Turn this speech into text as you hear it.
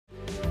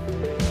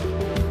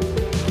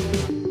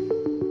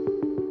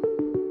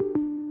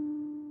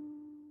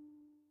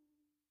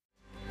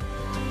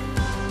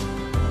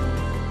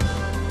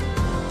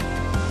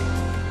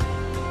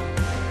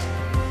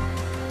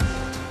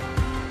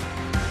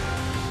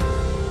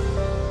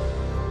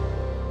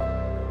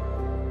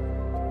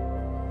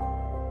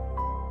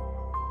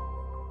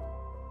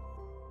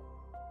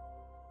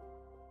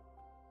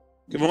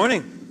Good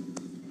morning.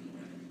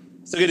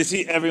 So good to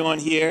see everyone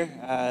here.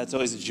 It's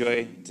always a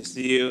joy to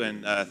see you,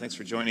 and thanks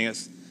for joining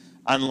us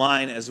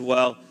online as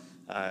well.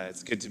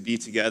 It's good to be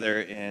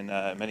together in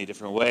many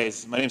different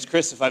ways. My name is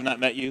Chris. If I've not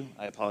met you,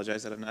 I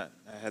apologize that I've not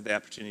had the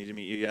opportunity to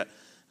meet you yet,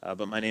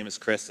 but my name is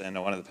Chris, and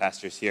I'm one of the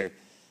pastors here.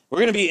 We're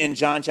going to be in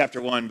John chapter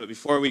 1, but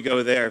before we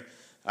go there,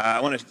 I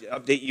want to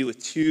update you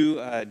with two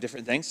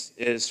different things.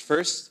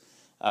 First,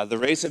 the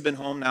Rays have been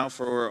home now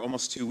for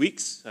almost 2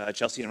 weeks,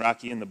 Chelsea and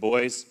Rocky and the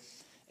boys.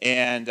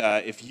 And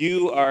if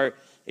you are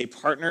a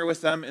partner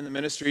with them in the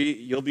ministry,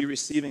 you'll be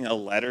receiving a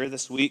letter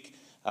this week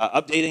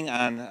updating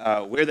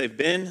on where they've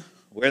been,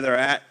 where they're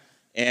at,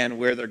 and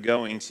where they're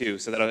going to.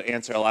 So that'll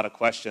answer a lot of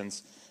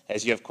questions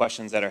as you have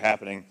questions that are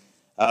happening.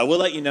 We'll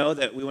let you know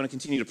that we want to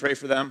continue to pray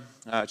for them.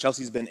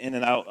 Chelsea's been in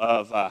and out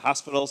of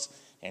hospitals,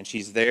 and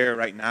she's there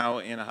right now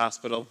in a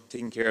hospital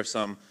taking care of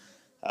some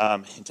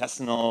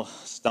intestinal,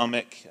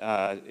 stomach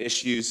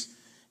issues.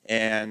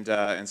 And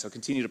so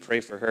continue to pray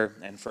for her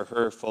and for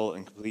her full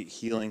and complete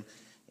healing,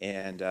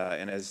 and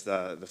as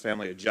the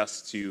family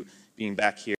adjusts to being back here.